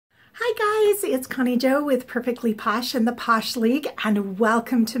Hi guys, it's Connie Jo with Perfectly Posh and the Posh League, and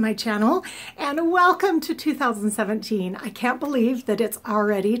welcome to my channel and welcome to 2017. I can't believe that it's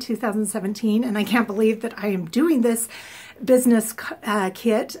already 2017 and I can't believe that I am doing this business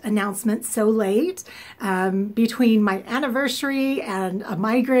kit announcement so late between my anniversary and a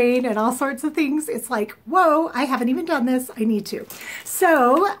migraine and all sorts of things. It's like, whoa, I haven't even done this. I need to.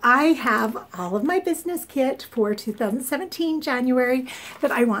 So I have all of my business kit for 2017 January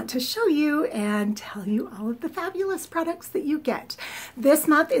that I want to show you and tell you all of the fabulous products that you get. This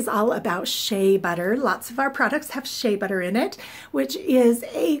month is all about shea butter. Lots of our products have shea butter in it, which is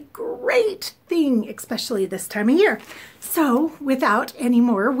a great thing, especially this time of year. So without any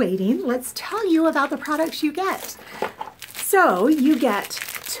more waiting, let's tell you about the products you get. So you get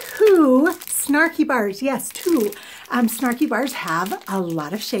 2 Snarky bars. Yes, 2. Snarky bars have a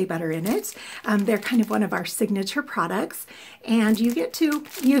lot of shea butter in it. They're kind of one of our signature products. And you get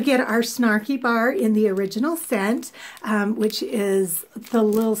our Snarky bar in the original scent, which is the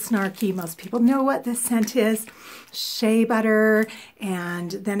little Snarky. Most people know what this scent is. Shea butter,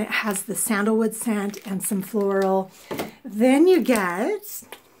 and then it has the sandalwood scent and some floral. Then you get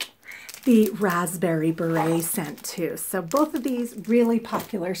the raspberry beret scent too. So both of these really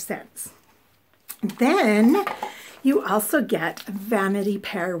popular scents. Then you also get Vanity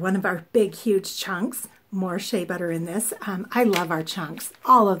Pear, one of our big, huge chunks. More shea butter in this. I love our chunks,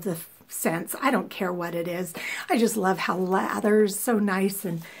 all of the scents. I don't care what it is. I just love how lather's so nice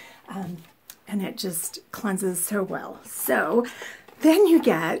and it just cleanses so well. So then you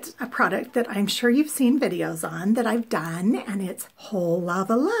get a product that I'm sure you've seen videos on that I've done, and it's Whole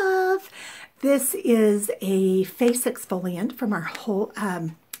Lava Love. This is a face exfoliant from our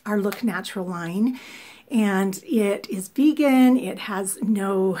Look Natural line, and it is vegan. It has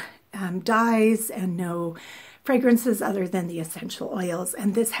no dyes and no fragrances other than the essential oils,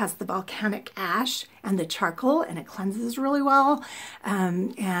 and this has the volcanic ash and the charcoal, and it cleanses really well,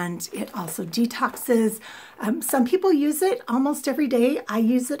 and it also detoxes. Some people use it almost every day. I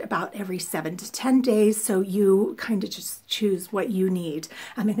use it about every 7 to 10 days, so you kind of just choose what you need.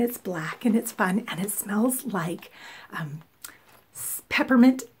 I mean, it's black and it's fun and it smells like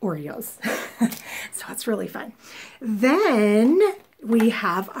peppermint Oreos. So it's really fun. Then we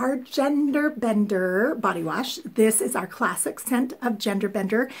have our Gender Bender body wash. This is our classic scent of Gender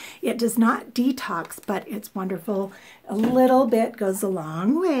Bender. It does not detox, but it's wonderful. A little bit goes a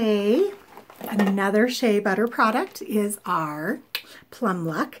long way. Another shea butter product is our Plum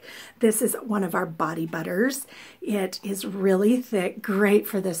Luck. This is one of our body butters. It is really thick, great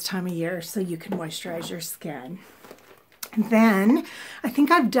for this time of year, so you can moisturize your skin. Then, I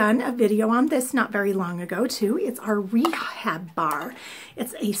think I've done a video on this not very long ago too. It's our Rehab Bar.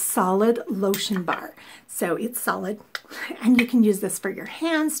 It's a solid lotion bar. So it's solid, and you can use this for your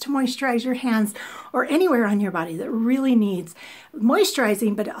hands to moisturize your hands or anywhere on your body that really needs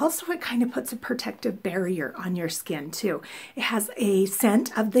moisturizing, but also it kind of puts a protective barrier on your skin too. It has a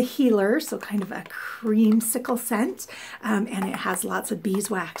scent of the healer, so kind of a creamsicle scent, and it has lots of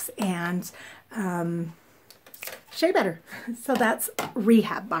beeswax and shea butter. So that's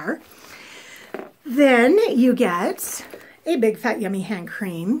Rehab Bar. Then you get a Big Fat Yummy hand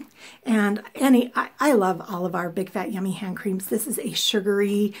cream, and I love all of our Big Fat Yummy hand creams. This is a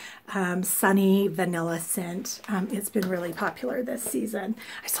sugary, sunny vanilla scent. It's been really popular this season.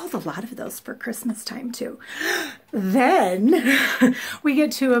 I sold a lot of those for Christmas time too. Then we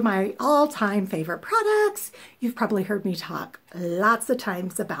get 2 of my all-time favorite products. You've probably heard me talk lots of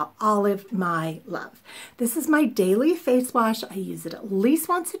times about Olive My Love. This is my daily face wash. I use it at least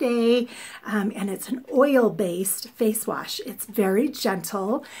once a day, and it's an oil-based face wash. It's very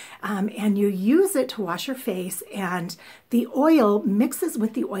gentle, and you use it to wash your face, and the oil mixes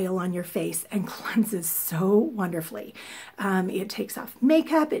with the oil on your face and cleanses so wonderfully. It takes off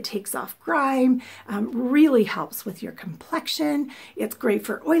makeup, it takes off grime, really helps with your complexion. It's great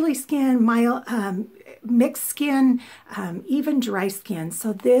for oily skin, mild, mixed skin, even dry skin.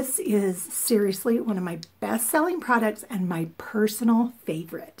 So this is seriously one of my best-selling products and my personal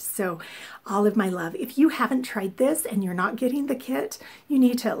favorite. So Olive My Love. If you haven't tried this and you're not getting the kit, you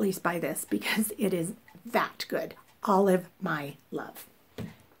need to at least buy this because it is that good. Olive My Love.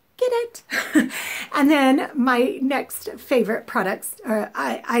 Get it? And then my next favorite products,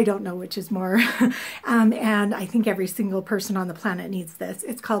 I don't know which is more, and I think every single person on the planet needs this.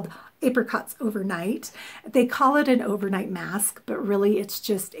 It's called Apricots Overnight. They call it an overnight mask, but really it's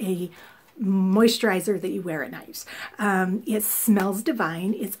just a moisturizer that you wear at night. It smells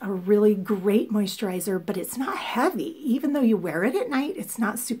divine. It's a really great moisturizer, but it's not heavy. Even though you wear it at night, it's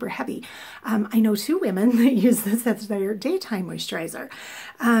not super heavy. I know 2 women that use this as their daytime moisturizer.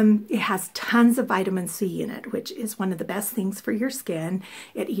 It has tons of vitamin C in it, which is one of the best things for your skin.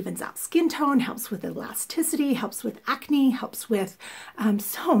 It evens out skin tone, helps with elasticity, helps with acne, helps with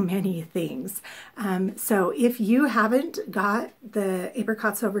so many things. So if you haven't got the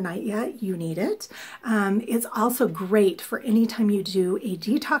apricots overnight yet, you need it. It's also great for any time you do a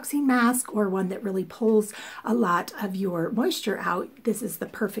detoxing mask or one that really pulls a lot of your moisture out. This is the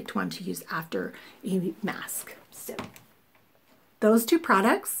perfect one to use after a mask. So those 2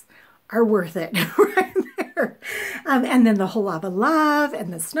 products are worth it right there. And then the whole lava love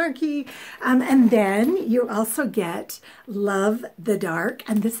and the snarky. And then you also get Love the Dark.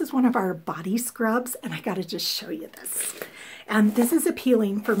 And this is one of our body scrubs. And I got to just show you this. And this is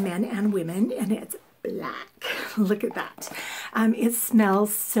appealing for men and women. And it's black. Look at that. It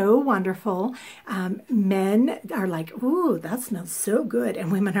smells so wonderful. Men are like, ooh, that smells so good.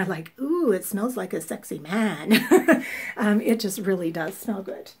 And women are like, ooh, it smells like a sexy man. It just really does smell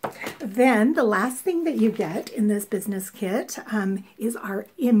good. Then the last thing that you get in this business kit is our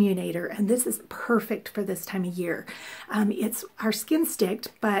immunator. And this is perfect for this time of year. It's our skin stick,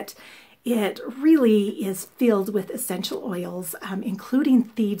 but it really is filled with essential oils, including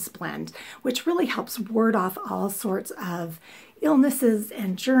Thieves Blend, which really helps ward off all sorts of illnesses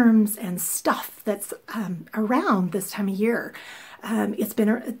and germs and stuff that's around this time of year.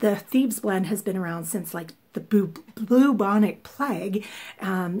 The Thieves Blend has been around since like the bubonic plague,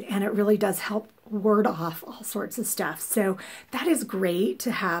 and it really does help ward off all sorts of stuff. So that is great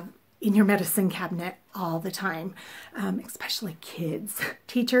to have in your medicine cabinet all the time, especially kids.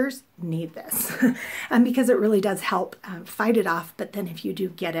 Teachers need this because it really does help fight it off. But then if you do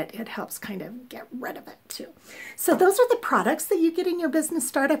get it, it helps kind of get rid of it too. So those are the products that you get in your business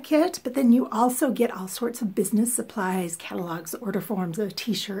startup kit. But then you also get all sorts of business supplies, catalogs, order forms, a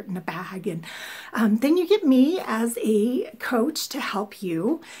t-shirt and a bag. And then you get me as a coach to help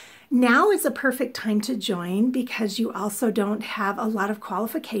you. Now is a perfect time to join because you also don't have a lot of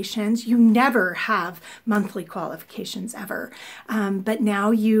qualifications. You never have monthly qualifications ever. But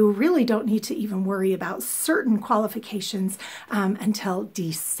now you really don't need to even worry about certain qualifications until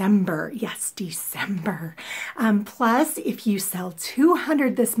December. Yes, December. Plus, if you sell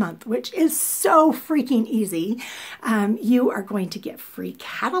 200 this month, which is so freaking easy, you are going to get free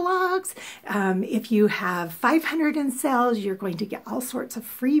catalogs. If you have 500 in sales, you're going to get all sorts of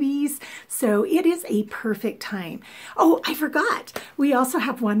freebies. So it is a perfect time. Oh, I forgot. We also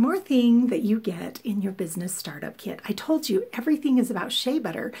have one more thing that you get in your business startup kit. I told you everything is about shea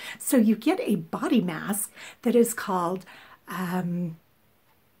butter. So you get a body mask that is called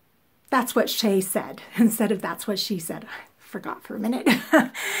That's What Shea Said instead of That's What She Said. Forgot for a minute.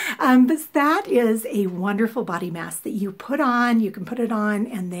 But that is a wonderful body mask that you put on. You can put it on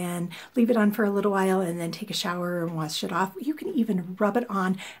and then leave it on for a little while and then take a shower and wash it off. You can even rub it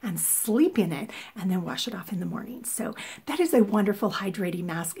on and sleep in it and then wash it off in the morning. So that is a wonderful hydrating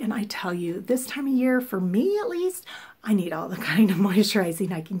mask. And I tell you, this time of year, for me at least, I need all the kind of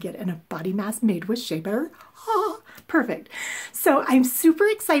moisturizing I can get in a body mask made with shea butter. Oh, perfect. So I'm super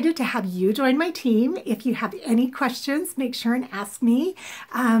excited to have you join my team. If you have any questions, make sure and ask me.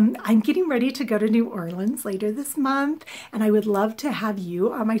 I'm getting ready to go to New Orleans later this month, and I would love to have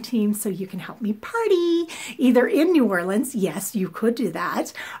you on my team so you can help me party, either in New Orleans, yes, you could do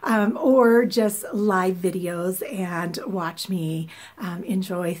that, or just live videos and watch me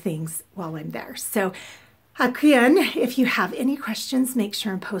enjoy things while I'm there. So again, if you have any questions, make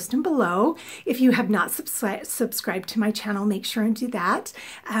sure and post them below. If you have not subscribed to my channel, make sure and do that.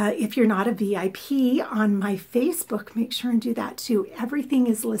 If you're not a VIP on my Facebook, make sure and do that too. Everything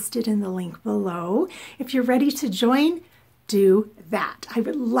is listed in the link below. If you're ready to join, do that. I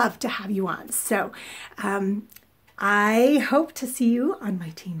would love to have you on. So I hope to see you on my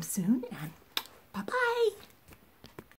team soon, and bye-bye.